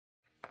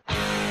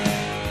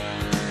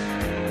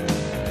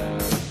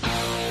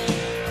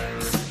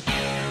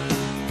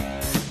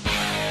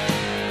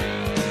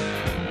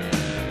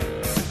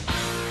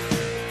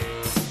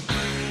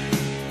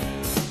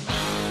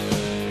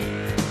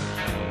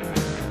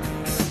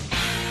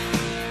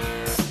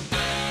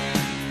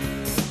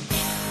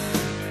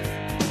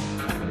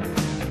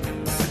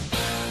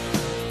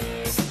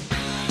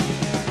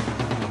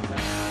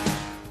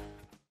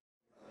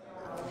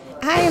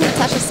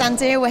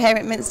Sandu. We're here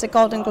at Minster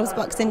Golden Gloves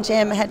Boxing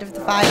Gym ahead of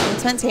the fight on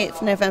 28th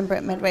of November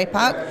at Medway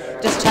Park.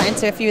 Just chatting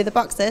to a few of the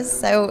boxers.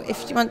 So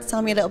if you want to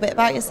tell me a little bit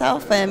about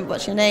yourself,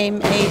 what's your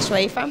name, age, where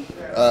are you from?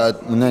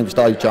 My name's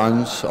Dave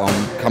Jones.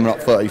 I'm coming up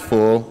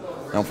 34.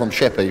 And I'm from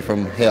Sheppey,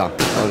 from here.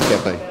 I was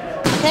Sheppey.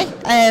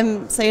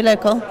 Okay, so you're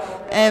local.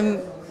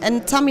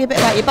 And tell me a bit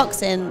about your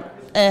boxing.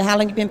 How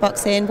long you've been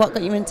boxing? What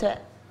got you into it?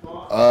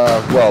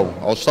 Well,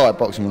 I started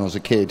boxing when I was a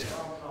kid.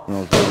 When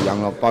I was really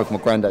young, both my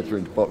granddads were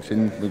into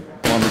boxing.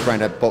 One of my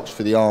granddad boxed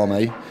for the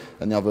army,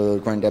 and the other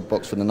granddad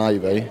boxed for the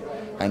navy.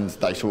 And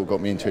they sort of got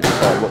me into it. I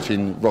started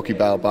watching Rocky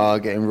Balboa,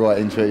 getting right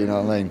into it. You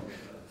know what I mean?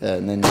 Yeah,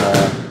 and then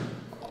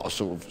I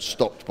sort of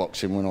stopped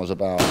boxing when I was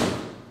about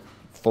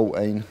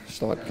 14.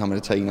 Started becoming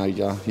a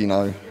teenager, you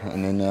know,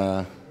 and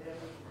then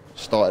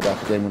started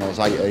up again when I was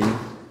 18.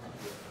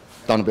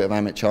 Done a bit of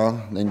amateur,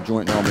 then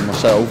joined the army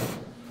myself,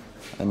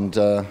 and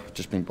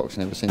just been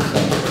boxing ever since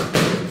then.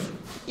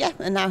 Yeah,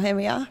 and now here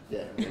we are.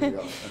 Yeah, here we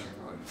are.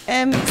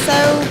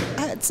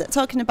 So,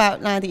 talking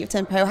about now that you've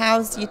turned pro,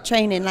 how's your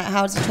training? Like,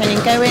 how's your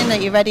training going? Are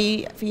you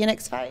ready for your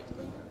next fight?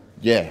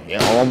 Yeah,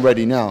 I'm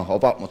ready now.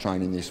 I've upped my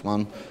training this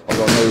one. I've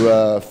got a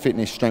new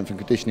fitness, strength and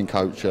conditioning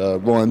coach,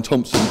 Ryan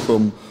Thompson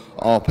from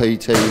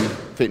RPT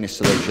Fitness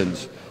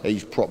Solutions.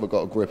 He's proper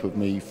got a grip of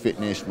me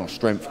fitness, my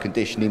strength,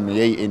 conditioning,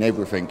 me eating,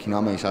 everything, you know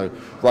what I mean? So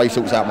Ray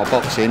sorts out my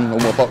boxing, all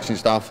my boxing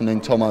stuff, and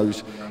then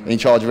Tomo's in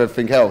charge of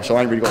everything else. So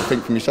I ain't really got to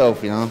think for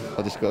myself, you know?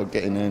 I just got to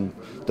get in there and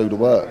do the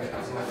work.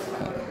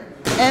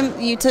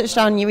 You touched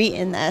on your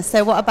eating there,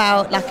 so what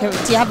about, like, do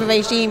you have a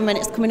regime when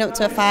it's coming up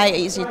to a fight?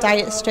 Is your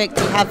diet strict?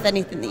 Do you have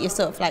anything that you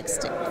sort of like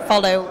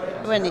follow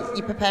when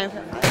you're preparing for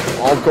a fight?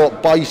 I've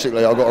got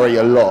to eat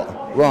a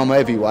lot. Well, I'm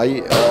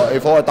heavyweight.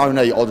 If I don't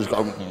eat, I'll just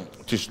go,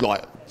 just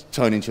like,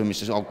 turn into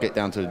a I'll get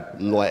down to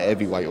light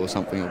heavyweight or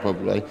something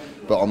probably,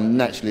 but I'm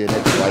naturally an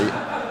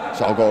heavyweight,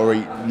 so I've got to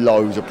eat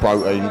loads of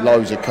protein,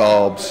 loads of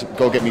carbs,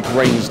 got to get me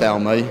greens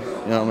down me, you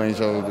know what I mean,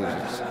 so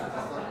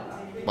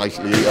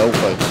basically eat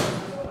healthy.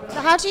 So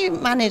how do you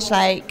manage,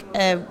 like,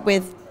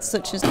 with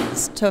such a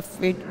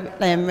tough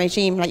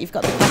regime, like you've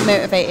got to be quite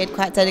motivated,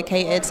 quite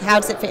dedicated,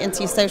 how does it fit into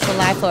your social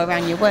life or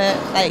around your work?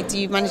 Like, do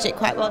you manage it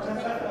quite well?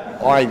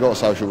 I ain't got a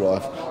social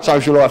life.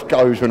 Social life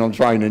goes when I'm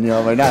training, you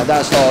know what I mean?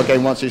 That start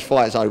again once this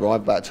fight's over. I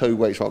have about 2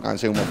 weeks where I go and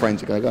see all my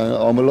friends and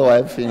go, I'm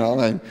alive, you know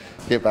what I mean?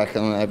 Get back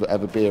and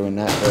have a beer and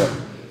that.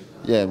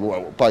 But yeah,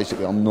 well,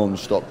 basically I'm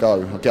non-stop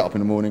go. I get up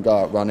in the morning, go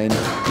out running,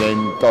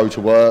 then go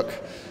to work,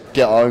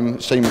 get home,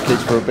 see my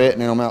kids for a bit,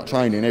 and then I'm out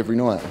training every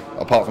night.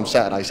 Apart from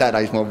Saturday.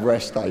 Saturday's my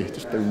rest day.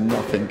 Just do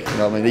nothing, you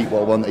know what I mean? Eat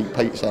what I want, eat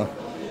pizza.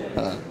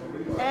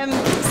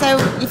 So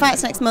your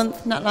fight's next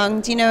month, not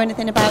long. Do you know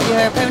anything about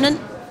your opponent?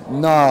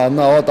 No,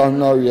 I don't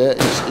know yet.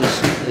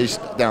 It's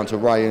down to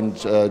Ray and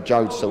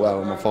Joe to sort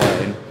out my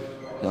fighting.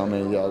 You know what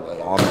I mean?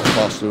 I'm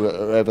trust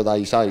whoever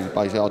they say.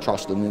 Basically, I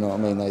trust them. You know what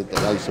I mean?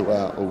 They sort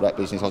out all that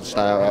business. I just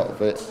stay out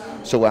of it,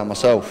 sort out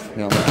myself. You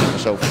know what I mean? Get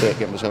myself fit,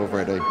 get myself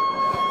ready.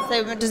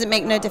 So does it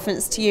make no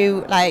difference to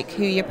you, like,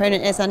 who your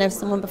opponent is? I know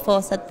someone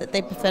before said that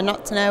they prefer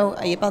not to know.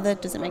 Are you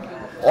bothered? Does it make?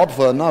 I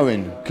prefer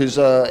knowing, because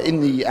in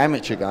the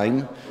amateur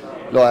game,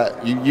 like,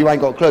 you ain't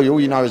got a clue. All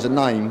you know is a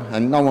name,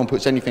 and no one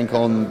puts anything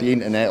on the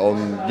internet, on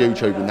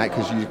YouTube and that,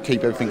 because you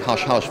keep everything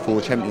hush-hush for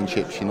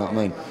championships, you know what I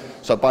mean?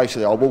 So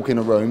basically, I walk in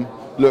a room,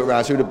 look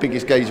around, see who the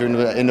biggest geezer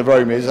in the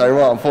room is, say,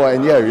 right, I'm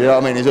fighting you, you know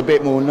what I mean? It's a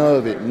bit more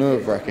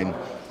nerve-wracking.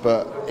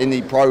 But in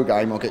the pro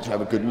game, I get to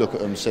have a good look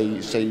at them,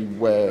 see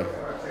where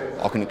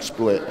I can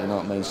exploit, you know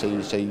what I mean?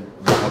 See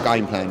what my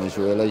game plan is,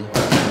 really. You know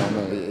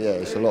what I mean? Yeah,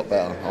 it's a lot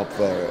better. I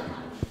prefer it.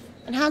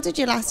 And how did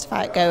your last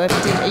fight go?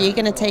 Are you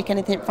going to take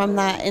anything from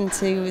that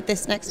into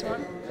this next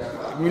one?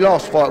 My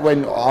last fight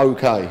went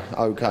okay.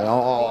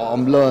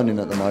 I'm learning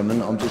at the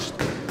moment. I'm just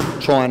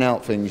trying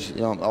out things.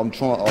 You know, I'm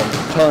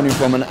turning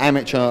from an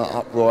amateur,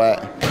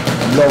 upright,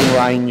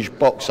 long-range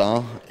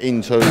boxer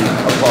into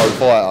a pro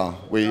fighter.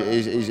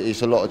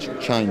 It's a lot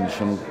of change,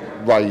 and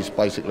Ray's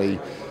basically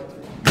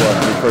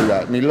working me through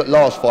that. My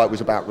last fight was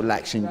about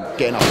relaxing,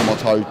 getting up on my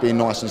toes, being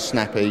nice and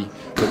snappy.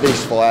 But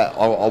this fight,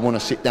 I want to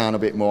sit down a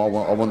bit more.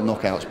 I want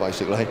knockouts,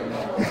 basically.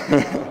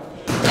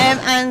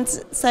 And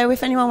so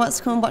if anyone wants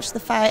to come and watch the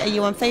fight, are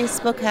you on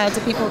Facebook? How do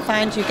people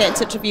find you, get in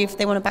touch with you if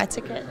they want to buy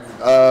tickets?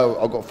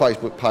 I've got a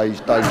Facebook page,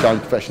 Dave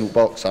Jones Professional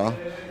Boxer.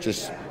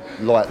 Just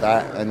like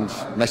that and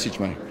message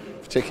me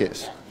for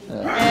tickets.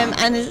 Yeah.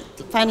 And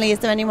finally, is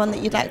there anyone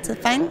that you'd like to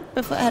thank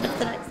before ahead of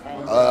the next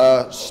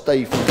fight?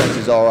 Steve from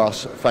Doctors R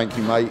Us, thank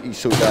you, mate. He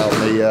sorted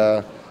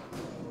out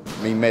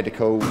me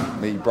medical,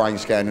 me brain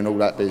scan and all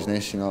that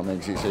business, you know what I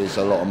mean, 'cause it's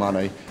a lot of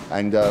money.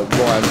 And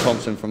Ryan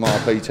Thompson from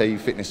RPT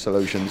Fitness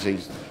Solutions,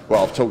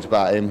 I've talked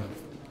about him,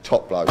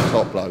 top bloke,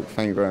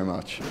 thank you very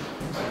much.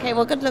 Okay,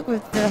 well, good luck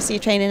with the rest of your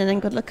training and then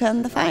good luck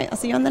on the fight. I'll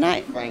see you on the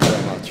night. Thank you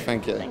very much,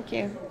 thank you. Thank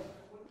you.